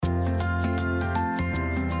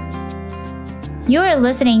You're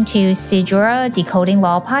listening to Sidura Decoding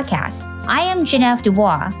Law Podcast. I am Genevieve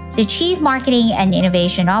Dubois, the Chief Marketing and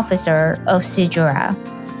Innovation Officer of Sidura.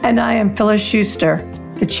 And I am Phyllis Schuster,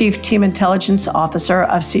 the Chief Team Intelligence Officer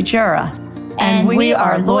of Sidura. And we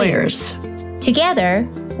are lawyers. Together,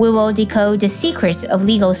 we will decode the secrets of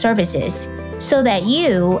legal services so that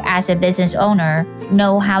you, as a business owner,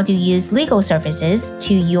 know how to use legal services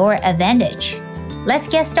to your advantage. Let's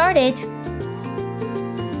get started.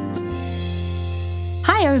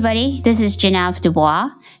 Hi, everybody. This is Genevieve Dubois.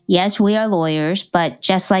 Yes, we are lawyers, but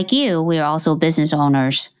just like you, we are also business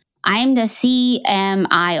owners. I'm the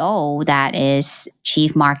CMIO, that is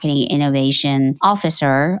Chief Marketing Innovation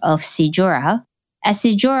Officer of Sidura. At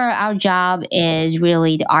Sidura, our job is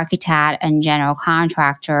really the architect and general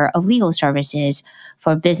contractor of legal services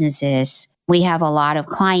for businesses. We have a lot of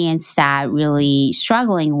clients that really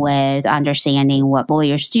struggling with understanding what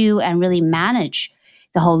lawyers do and really manage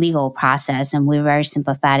the whole legal process. And we're very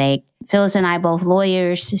sympathetic. Phyllis and I both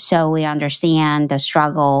lawyers, so we understand the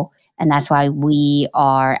struggle. And that's why we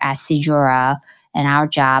are at Sidura. And our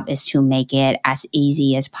job is to make it as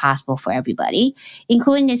easy as possible for everybody,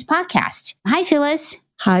 including this podcast. Hi, Phyllis.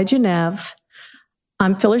 Hi, Genevieve.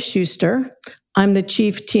 I'm Phyllis Schuster. I'm the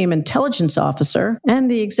Chief Team Intelligence Officer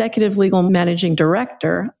and the Executive Legal Managing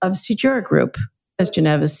Director of Sidura Group. As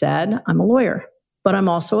Genevieve said, I'm a lawyer, but I'm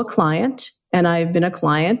also a client, and I've been a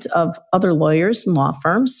client of other lawyers and law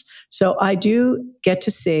firms. So I do get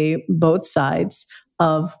to see both sides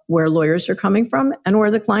of where lawyers are coming from and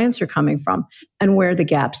where the clients are coming from and where the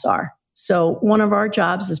gaps are. So one of our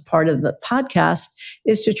jobs as part of the podcast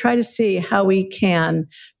is to try to see how we can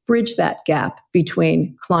bridge that gap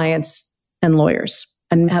between clients and lawyers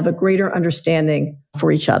and have a greater understanding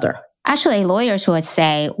for each other. Actually, lawyers would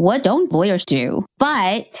say, what don't lawyers do?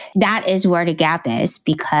 But that is where the gap is,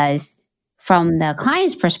 because from the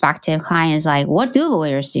client's perspective, clients like, what do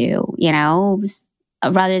lawyers do? You know,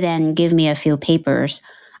 rather than give me a few papers,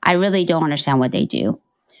 I really don't understand what they do.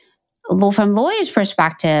 From lawyers'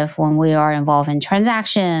 perspective, when we are involved in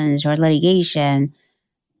transactions or litigation,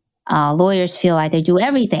 lawyers feel like they do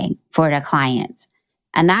everything for their clients.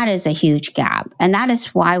 And that is a huge gap. And that is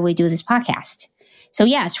why we do this podcast. So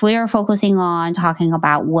yes, we are focusing on talking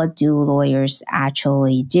about what do lawyers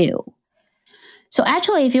actually do. So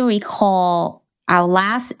actually, if you recall our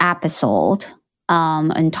last episode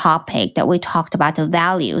and topic that we talked about the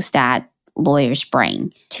values that lawyers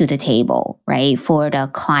bring to the table, right, for the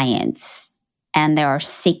clients. And there are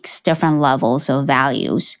 6 different levels of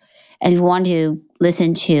values. And if you want to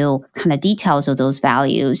listen to kind of details of those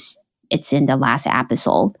values, it's in the last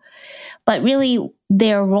episode. But really,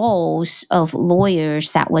 their roles of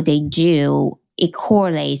lawyers, that what they do, it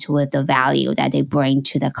correlates with the value that they bring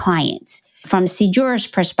to the clients. From Sidura's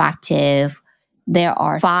perspective, there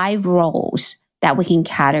are 5 roles that we can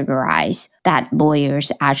categorize that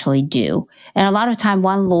lawyers actually do. And a lot of time,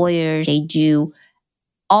 one lawyer, they do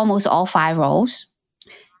almost all 5 roles.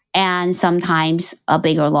 And sometimes a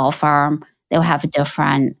bigger law firm, they'll have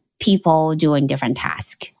different people doing different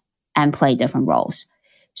tasks and play different roles.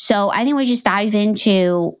 So I think we just dive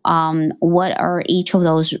into what are each of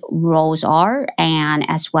those roles are, and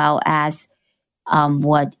as well as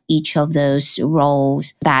what each of those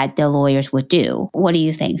roles that the lawyers would do. What do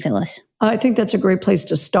you think, Phyllis? I think that's a great place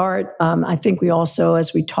to start. I think we also,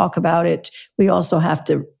 as we talk about it, we also have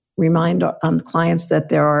to remind clients that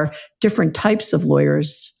there are different types of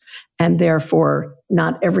lawyers, and therefore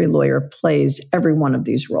not every lawyer plays every one of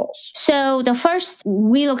these roles. So the first,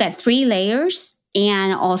 we look at 3 layers,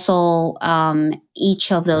 and also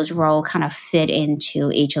each of those roles kind of fit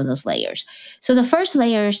into each of those layers. So the first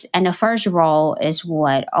layers and the first role is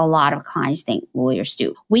what a lot of clients think lawyers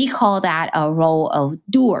do. We call that a role of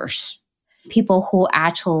doers. People who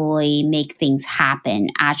actually make things happen,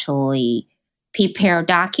 actually prepare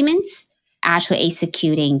documents, actually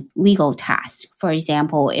executing legal tasks. For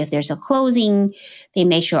example, if there's a closing, they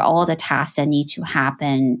make sure all the tasks that need to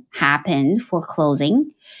happen for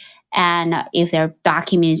closing. And if there are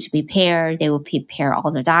documents to prepare, they will prepare all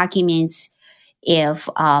the documents. If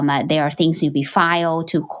there are things to be filed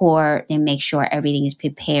to court, they make sure everything is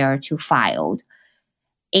prepared to filed.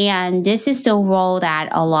 And this is the role that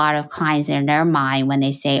a lot of clients in their mind, when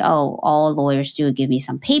they say, oh, all lawyers do, give me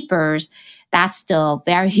some papers, that's the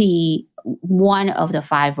very one of the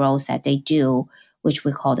 5 roles that they do, which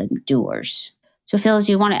we call them doers. So Phyllis,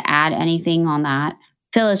 do you want to add anything on that?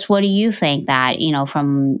 Phyllis, what do you think that,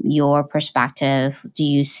 from your perspective, do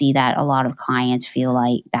you see that a lot of clients feel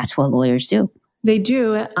like that's what lawyers do? They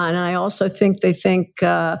do. And I also think they think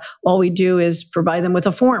all we do is provide them with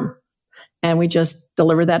a form, and we just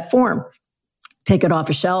deliver that form, take it off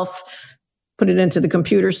a shelf, put it into the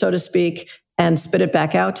computer, so to speak, and spit it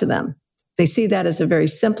back out to them. They see that as a very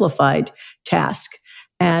simplified task.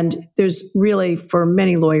 And there's really, for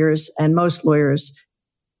many lawyers and most lawyers,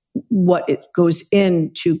 what it goes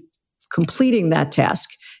into completing that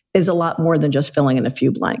task is a lot more than just filling in a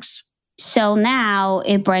few blanks. So now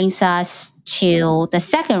it brings us to the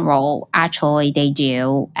second role actually they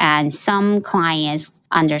do. And some clients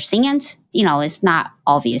understand, it's not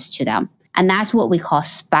obvious to them. And that's what we call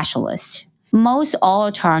specialists. Most all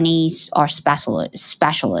attorneys are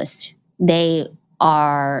specialists. They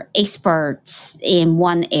are experts in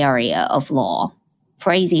one area of law.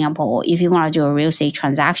 For example, if you want to do a real estate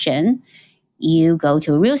transaction, you go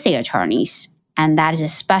to real estate attorneys, and that is a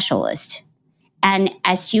specialist. And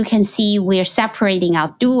as you can see, we're separating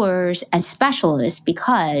out doers and specialists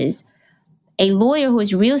because a lawyer who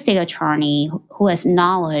is a real estate attorney who has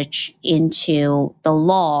knowledge into the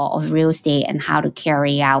law of real estate and how to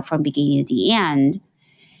carry out from beginning to the end,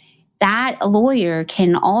 that lawyer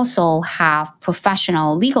can also have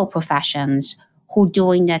professional legal professions who are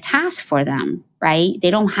doing the task for them, right?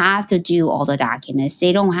 They don't have to do all the documents.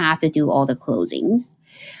 They don't have to do all the closings.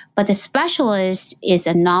 But the specialist is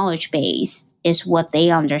a knowledge base, is what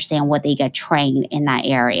they understand, what they get trained in that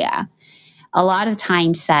area. A lot of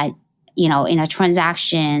times that, in a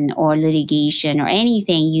transaction or litigation or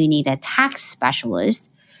anything, you need a tax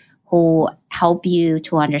specialist who help you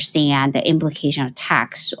to understand the implication of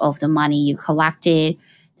tax of the money you collected,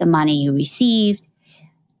 the money you received.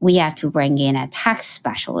 We have to bring in a tax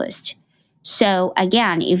specialist. So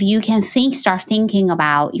again, if you can start thinking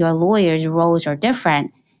about your lawyer's roles are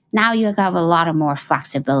different, now you have a lot of more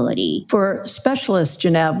flexibility. For specialists,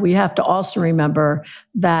 Genevieve, we have to also remember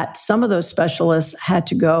that some of those specialists had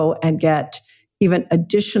to go and get even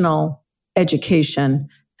additional education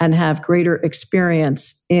and have greater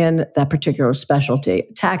experience in that particular specialty.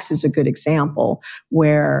 Tax is a good example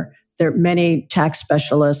where many tax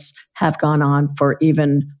specialists have gone on for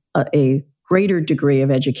even a greater degree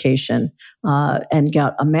of education and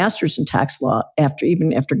got a master's in tax law.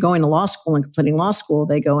 After going to law school and completing law school,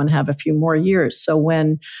 they go and have a few more years. So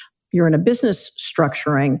when you're in a business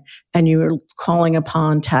structuring and you're calling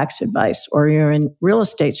upon tax advice, or you're in real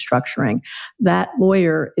estate structuring, that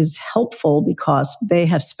lawyer is helpful because they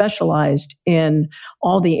have specialized in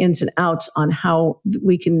all the ins and outs on how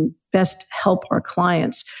we can best help our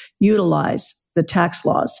clients utilize the tax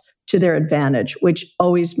laws to their advantage, which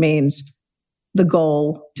always means the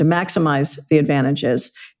goal to maximize the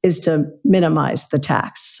advantages is to minimize the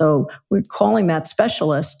tax. So we're calling that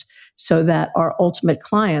specialist so that our ultimate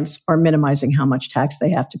clients are minimizing how much tax they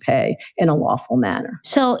have to pay in a lawful manner.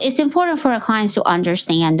 So it's important for our clients to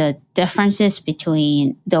understand the differences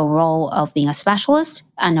between the role of being a specialist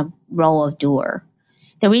and the role of doer.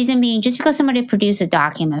 The reason being, just because somebody produced a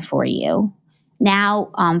document for you,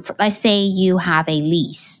 now, let's say you have a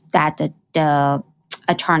lease that the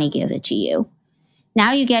attorney gave it to you.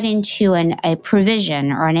 Now you get into a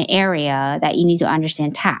provision or an area that you need to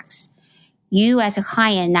understand tax. You as a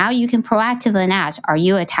client, now you can proactively ask, are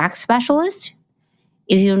you a tax specialist?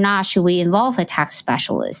 If you're not, should we involve a tax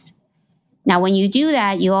specialist? Now, when you do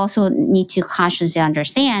that, you also need to consciously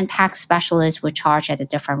understand tax specialists will charge at a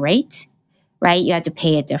different rate, right? You have to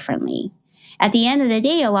pay it differently. At the end of the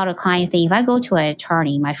day, a lot of clients think, if I go to an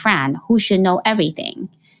attorney, my friend, who should know everything,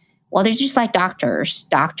 well, they're just like doctors.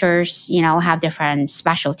 Doctors, have different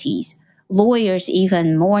specialties. Lawyers,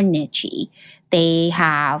 even more nichey. They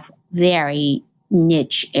have very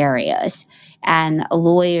niche areas. And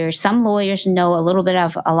some lawyers know a little bit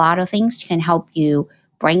of a lot of things, can help you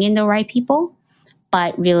bring in the right people.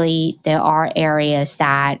 But really, there are areas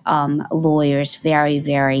that lawyers very,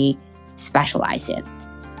 very specialize in.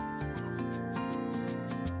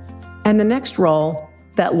 And the next role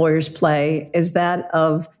that lawyers play is that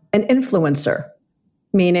of an influencer,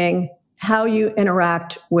 meaning how you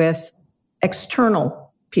interact with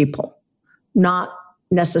external people, not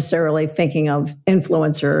necessarily thinking of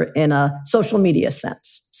influencer in a social media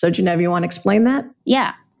sense. So, Genevieve, you want to explain that?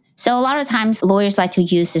 Yeah. So a lot of times lawyers like to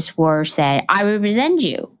use this word, say, I represent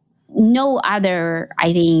you. No other,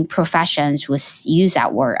 professions would use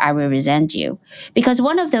that word, I represent you. Because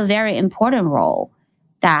one of the very important role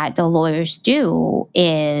that the lawyers do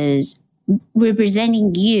is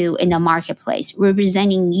representing you in the marketplace,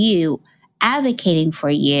 representing you, advocating for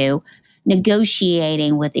you,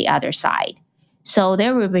 negotiating with the other side. So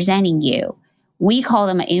they're representing you. We call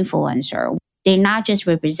them an influencer. They're not just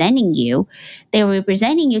representing you, they're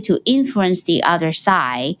representing you to influence the other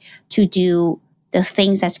side to do the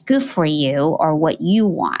things that's good for you or what you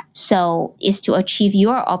want. So it's to achieve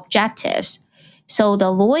your objectives. So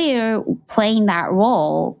the lawyer playing that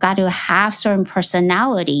role got to have certain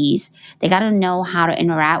personalities. They got to know how to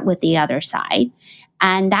interact with the other side.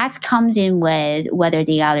 And that comes in with whether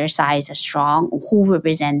the other side is strong, who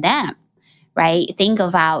represent them, right? Think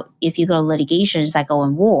about if you go to litigation, it's like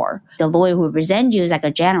going war. The lawyer who represents you is like a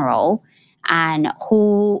general, and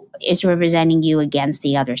who is representing you against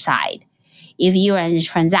the other side. If you're in a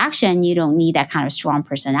transaction, you don't need that kind of strong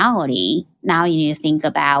personality. Now you need to think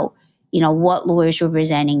about, what lawyers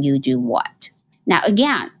representing you do what. Now,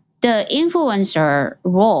 again, the influencer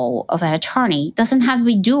role of an attorney doesn't have to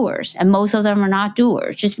be doers, and most of them are not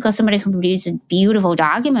doers. Just because somebody can produce a beautiful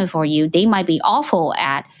document for you, they might be awful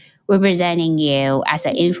at representing you as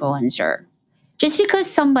an influencer. Just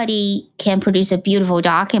because somebody can produce a beautiful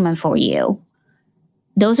document for you,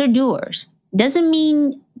 those are doers. Doesn't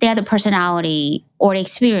mean they have the personality or the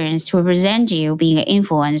experience to represent you being an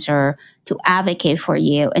influencer, to advocate for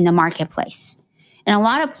you in the marketplace. And a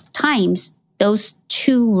lot of times, those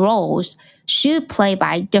two roles should play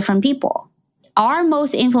by different people. Are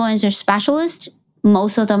most influencer specialists?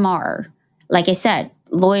 Most of them are. Like I said,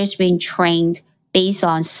 lawyers being trained based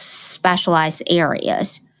on specialized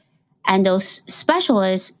areas. And those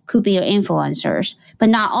specialists could be your influencers, but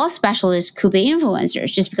not all specialists could be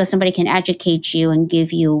influencers. Just because somebody can educate you and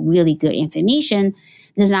give you really good information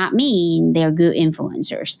does not mean they're good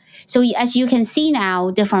influencers. So as you can see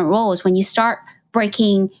now, different roles, when you start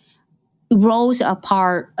breaking roles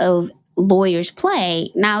apart of lawyers'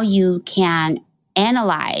 play, now you can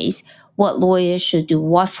analyze what lawyers should do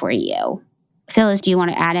what for you. Phyllis, do you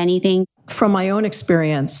want to add anything? From my own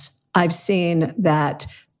experience, I've seen that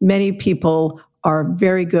many people are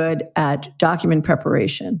very good at document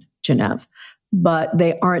preparation, Genev, but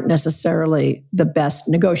they aren't necessarily the best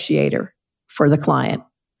negotiator for the client.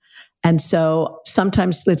 And so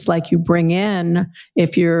sometimes it's like you bring in,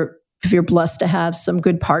 if you're blessed to have some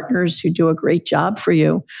good partners who do a great job for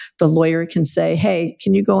you, the lawyer can say, hey,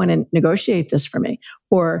 can you go in and negotiate this for me?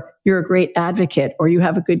 Or you're a great advocate, or you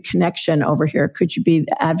have a good connection over here. Could you be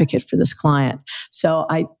the advocate for this client? So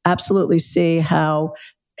I absolutely see how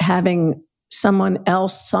having someone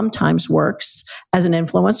else sometimes works as an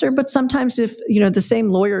influencer, but sometimes if, the same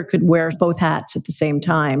lawyer could wear both hats at the same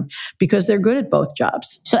time because they're good at both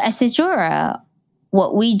jobs. So as Sejura,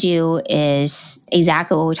 what we do is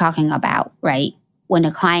exactly what we're talking about, right? When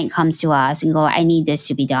a client comes to us and go, I need this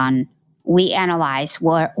to be done, we analyze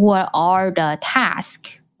what are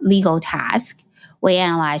the legal tasks. We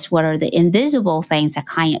analyze what are the invisible things that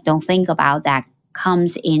client don't think about that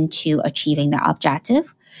comes into achieving the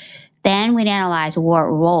objective. Then we analyze what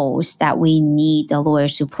roles that we need the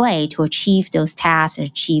lawyers to play to achieve those tasks,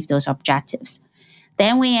 achieve those objectives.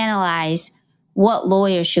 Then we analyze what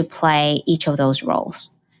lawyers should play each of those roles.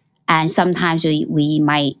 And sometimes we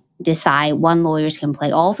might decide one lawyer can play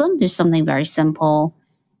all of them. There's something very simple.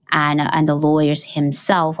 And the lawyers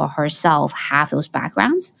himself or herself have those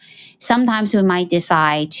backgrounds. Sometimes we might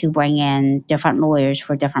decide to bring in different lawyers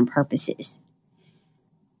for different purposes.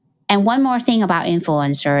 And one more thing about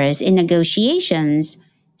influencer is in negotiations,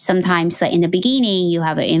 sometimes in the beginning, you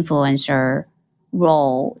have an influencer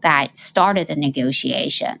role that started the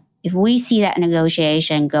negotiation. If we see that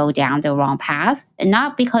negotiation go down the wrong path, and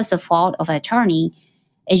not because of fault of an attorney,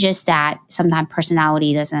 it's just that sometimes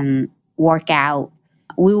personality doesn't work out,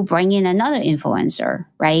 we will bring in another influencer,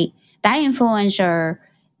 right? That influencer,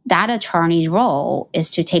 that attorney's role is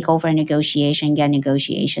to take over a negotiation, get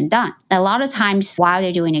negotiation done. A lot of times while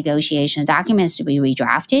they're doing negotiation, documents to be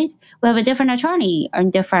redrafted, we have a different attorney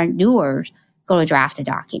and different doers go to draft the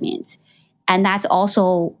documents. And that's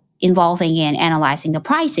also involving in analyzing the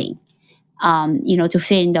pricing, to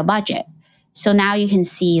fit in the budget. So now you can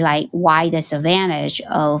see why this advantage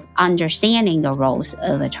of understanding the roles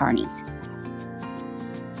of attorneys.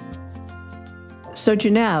 So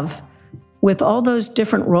Genev, with all those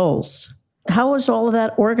different roles, how is all of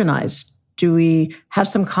that organized? Do we have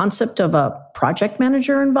some concept of a project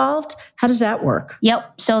manager involved? How does that work?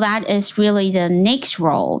 Yep. So that is really the next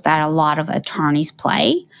role that a lot of attorneys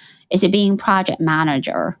play, is it being project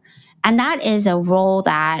manager. And that is a role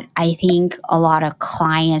that I think a lot of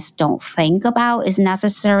clients don't think about is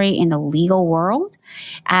necessary in the legal world.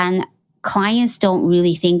 And clients don't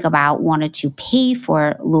really think about wanting to pay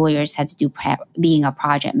for lawyers have to do being a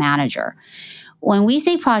project manager. When we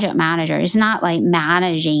say project manager, it's not like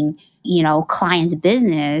managing, client's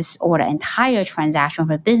business or the entire transaction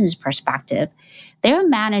from a business perspective. They're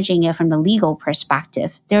managing it from the legal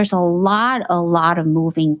perspective. There's a lot of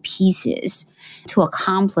moving pieces to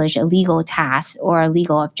accomplish a legal task or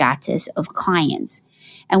legal objectives of clients.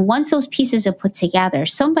 And once those pieces are put together,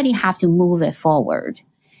 somebody have to move it forward.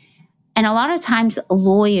 And a lot of times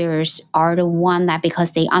lawyers are the one that,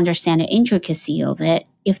 because they understand the intricacy of it,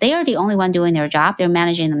 if they are the only one doing their job, they're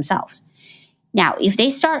managing themselves. Now, if they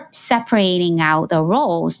start separating out the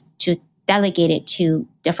roles to delegate it to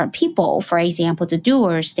different people, for example, the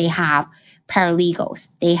doers, they have paralegals,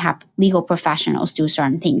 they have legal professionals do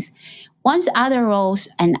certain things. Once other roles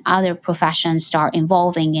and other professions start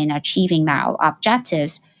involving in achieving their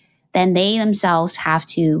objectives, then they themselves have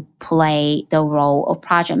to play the role of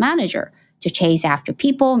project manager to chase after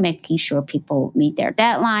people, making sure people meet their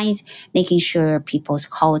deadlines, making sure people's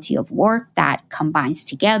quality of work that combines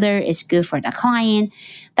together is good for the client.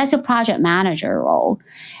 That's a project manager role.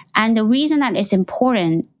 And the reason that it's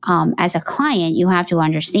important as a client, you have to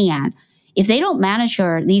understand, if they don't manage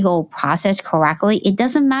your legal process correctly, it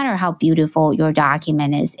doesn't matter how beautiful your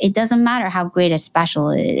document is. It doesn't matter how great a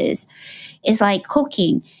specialist it is. It's like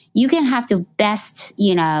cooking. You can have the best,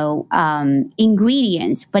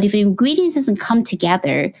 ingredients, but if the ingredients doesn't come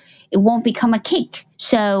together, it won't become a cake.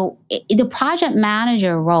 So the project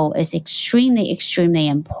manager role is extremely, extremely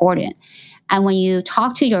important. And when you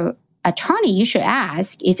talk to your attorney, you should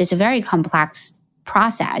ask, if it's a very complex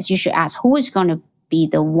process, you should ask who is going to be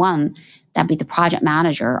the one that be the project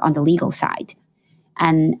manager on the legal side.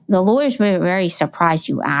 And the lawyers were very surprised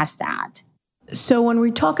you asked that. So when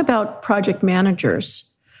we talk about project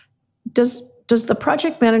managers, does the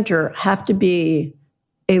project manager have to be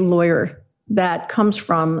a lawyer that comes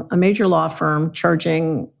from a major law firm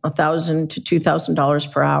charging $1,000 to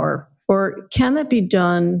 $2,000 per hour? Or can that be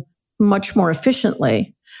done much more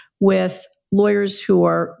efficiently with lawyers who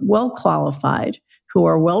are well qualified, who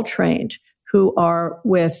are well trained, who are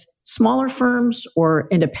with smaller firms or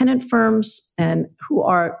independent firms, and who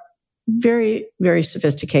are very, very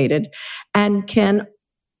sophisticated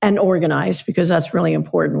and organized, because that's really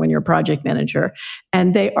important when you're a project manager.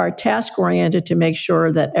 And they are task oriented to make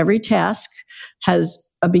sure that every task has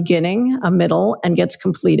a beginning, a middle, and gets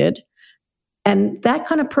completed. And that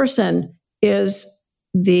kind of person is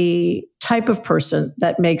the type of person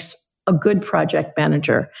that makes a good project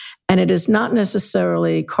manager. And it is not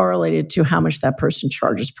necessarily correlated to how much that person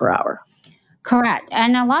charges per hour. Correct.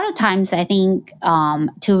 And a lot of times I think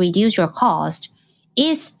to reduce your cost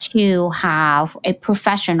is to have a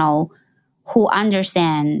professional who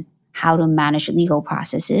understands how to manage legal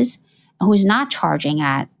processes, who's not charging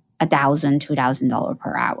at $1,000, $2,000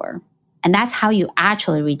 per hour. And that's how you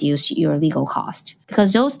actually reduce your legal cost,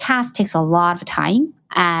 because those tasks takes a lot of time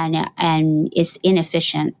and it's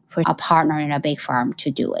inefficient for a partner in a big firm to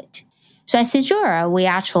do it. So at Sejura, we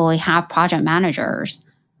actually have project managers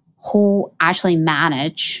who actually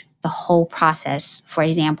manage the whole process. For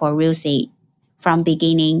example, real estate from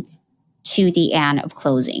beginning to the end of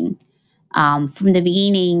closing. From the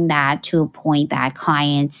beginning that to a point that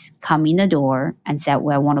clients come in the door and said,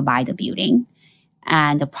 well, I want to buy the building.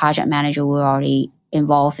 And the project manager will already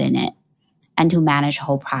involved in it and to manage the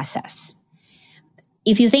whole process.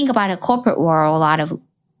 If you think about a corporate world, a lot of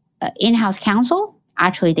in-house counsel,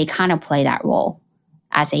 actually they kind of play that role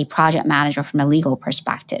as a project manager from a legal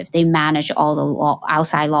perspective. They manage all the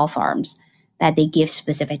outside law firms that they give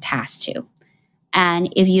specific tasks to.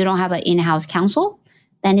 And if you don't have an in-house counsel,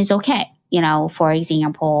 then it's okay. For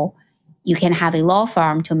example, you can have a law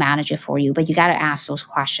firm to manage it for you, but you got to ask those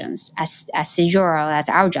questions. As Sejura, that's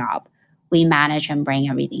our job. We manage and bring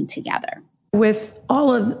everything together. With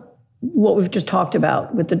all of what we've just talked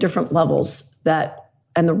about, with the different levels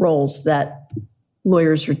and the roles that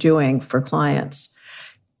lawyers are doing for clients,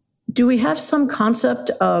 do we have some concept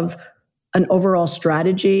of an overall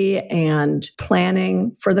strategy and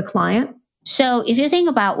planning for the client? So if you think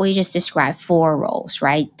about, we just described 4 roles,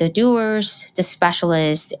 right? The doers, the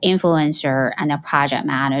specialist, the influencer, and the project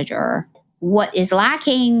manager. What is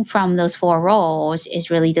lacking from those 4 roles is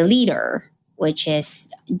really the leader, which is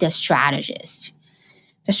the strategist.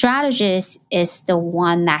 The strategist is the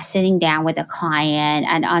one that's sitting down with the client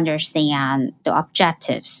and understand the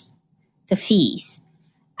objectives, the fees,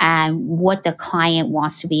 and what the client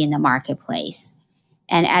wants to be in the marketplace.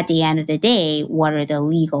 And at the end of the day, what are the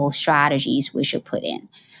legal strategies we should put in?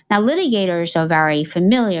 Now, litigators are very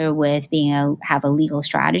familiar with have a legal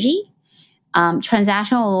strategy.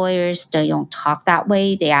 Transactional lawyers, they don't talk that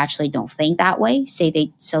way. They actually don't think that way. So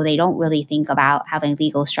they don't really think about having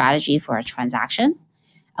legal strategy for a transaction.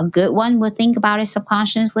 A good one would think about it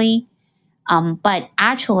subconsciously. But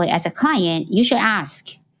actually, as a client, you should ask,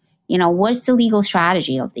 what's the legal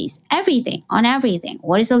strategy of these? Everything.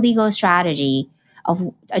 What is the legal strategy of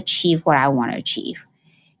achieve what I want to achieve?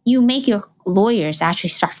 You make your lawyers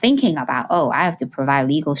actually start thinking about, I have to provide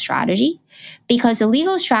legal strategy, because the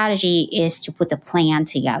legal strategy is to put the plan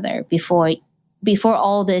together before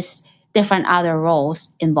all this different other roles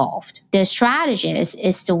involved. The strategist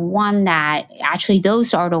is the one that actually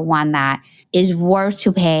those are the one that is worth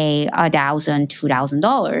to pay $1,000,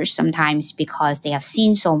 $2,000 sometimes because they have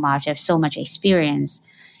seen so much, have so much experience,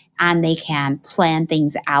 and they can plan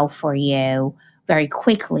things out for you very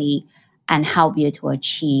quickly and help you to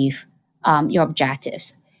achieve your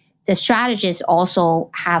objectives. The strategists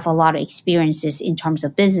also have a lot of experiences in terms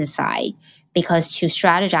of business side because to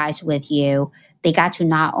strategize with you, they got to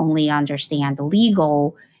not only understand the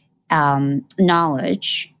legal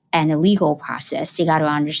knowledge and the legal process, they got to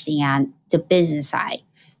understand the business side.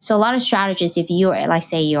 So a lot of strategists, if you're, like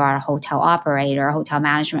say you are a hotel operator, a hotel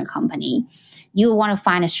management company, you want to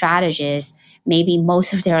find a strategist, maybe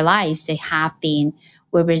most of their lives they have been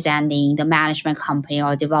representing the management company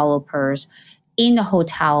or developers in the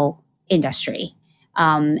hotel industry.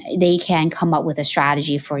 They can come up with a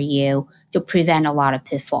strategy for you to prevent a lot of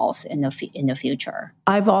pitfalls in the future.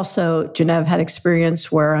 I've also, Genevieve, had experience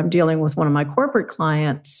where I'm dealing with one of my corporate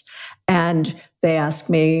clients and they ask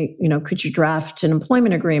me, could you draft an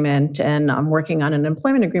employment agreement? And I'm working on an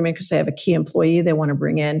employment agreement because they have a key employee they want to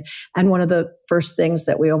bring in. And one of the first things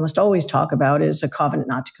that we almost always talk about is a covenant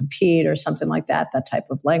not to compete or something like that type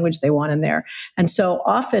of language they want in there. And so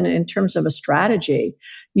often in terms of a strategy,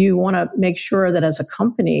 you want to make sure that as a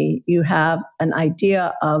company, you have an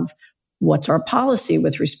idea of what's our policy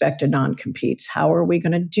with respect to non-competes? How are we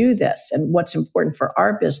going to do this? And what's important for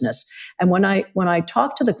our business? And when I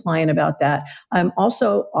talk to the client about that, I'm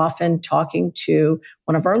also often talking to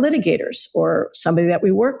one of our litigators or somebody that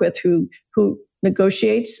we work with who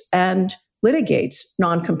negotiates and litigates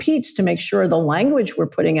non-competes to make sure the language we're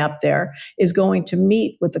putting up there is going to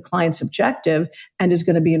meet with the client's objective and is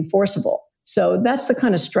going to be enforceable. So that's the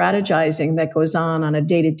kind of strategizing that goes on a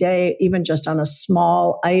day-to-day, even just on a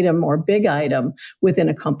small item or big item within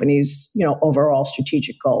a company's, overall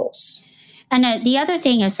strategic goals. And the other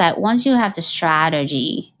thing is that once you have the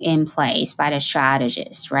strategy in place by the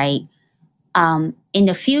strategist, right? In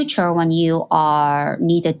the future, when you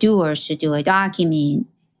need the doers to do a document,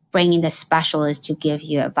 bringing the specialist to give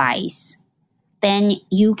you advice, then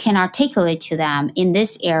you can articulate to them in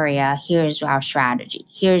this area, here's our strategy.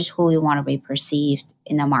 Here's who we want to be perceived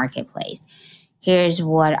in the marketplace. Here's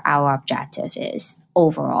what our objective is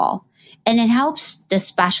overall. And it helps the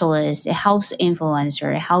specialist, it helps the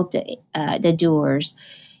influencer, it helps the doers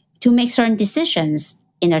to make certain decisions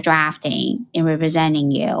in the drafting, in representing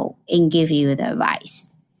you, and give you the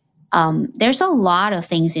advice. There's a lot of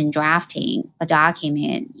things in drafting a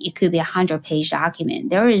document. It could be a 100-page document.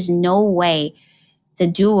 There is no way the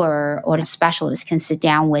doer or the specialist can sit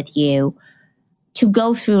down with you to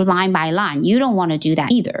go through line by line. You don't want to do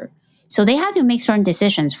that either. So they have to make certain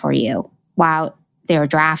decisions for you while they're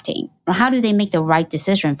drafting. Or how do they make the right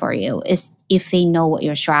decision for you is if they know what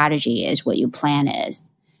your strategy is, what your plan is.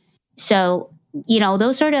 So,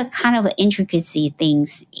 those are the kind of intricacy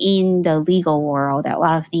things in the legal world that a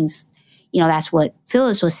lot of things, that's what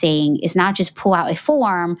Phyllis was saying. It's not just pull out a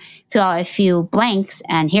form, fill out a few blanks,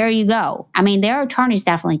 and here you go. I mean, there are attorneys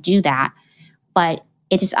definitely do that, but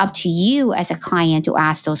it is up to you as a client to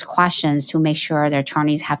ask those questions to make sure the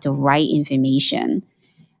attorneys have the right information.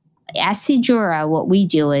 At Sejura, what we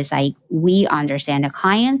do is we understand the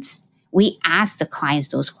clients. We ask the clients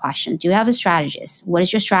those questions. Do you have a strategist? What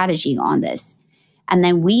is your strategy on this? And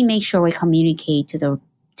then we make sure we communicate to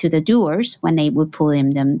the doers when they would pull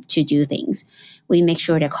them to do things. We make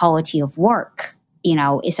sure the quality of work,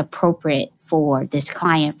 is appropriate for this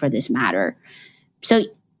client for this matter. So,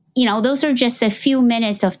 those are just a few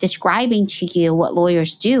minutes of describing to you what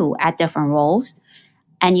lawyers do at different roles.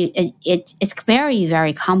 And it's very,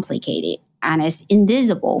 very complicated and it's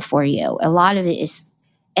invisible for you. A lot of it is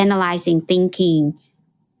analyzing, thinking,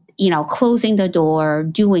 closing the door,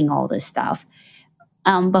 doing all this stuff.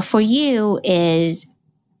 But for you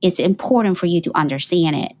it's important for you to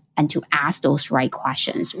understand it and to ask those right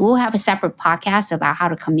questions. We'll have a separate podcast about how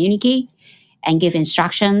to communicate and give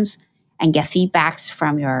instructions and get feedbacks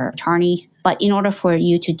from your attorneys. But in order for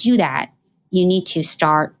you to do that, you need to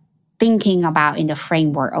start thinking about in the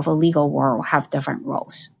framework of a legal world have different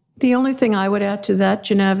roles. The only thing I would add to that,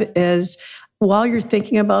 Genevieve, is while you're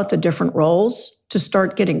thinking about the different roles, to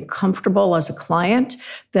start getting comfortable as a client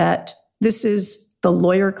that this is the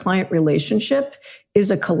lawyer-client relationship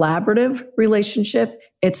is a collaborative relationship.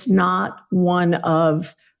 It's not one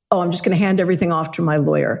of, I'm just going to hand everything off to my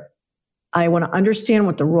lawyer. I want to understand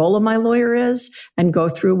what the role of my lawyer is and go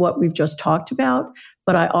through what we've just talked about.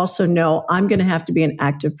 But I also know I'm going to have to be an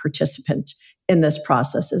active participant in this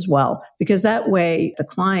process as well, because that way the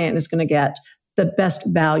client is going to get the best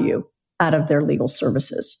value out of their legal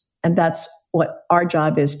services. And that's what our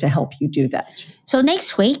job is, to help you do that. So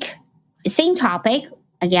next week, same topic.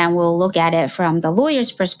 Again, we'll look at it from the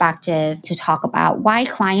lawyer's perspective to talk about why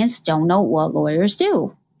clients don't know what lawyers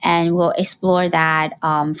do. And we'll explore that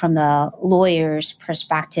from the lawyer's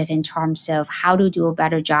perspective in terms of how to do a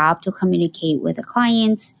better job to communicate with the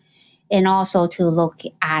clients, and also to look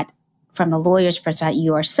at, from the lawyer's perspective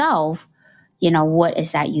yourself, what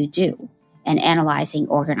is that you do, and analyzing,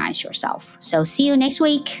 organize yourself. So see you next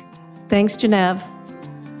week. Thanks, Genevieve.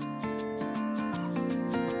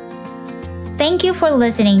 Thank you for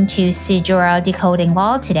listening to Seadrill Decoding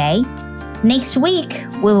Law today. Next week,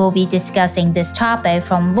 we will be discussing this topic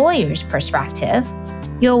from lawyers' perspective.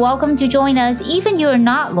 You're welcome to join us even you're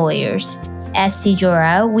not lawyers. At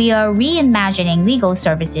Seadrill, we are reimagining legal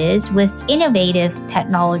services with innovative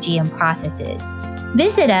technology and processes.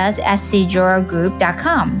 Visit us at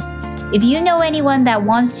seadrillgroup.com. If you know anyone that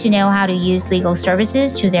wants to know how to use legal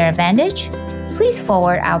services to their advantage, please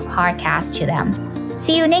forward our podcast to them.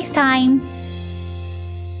 See you next time.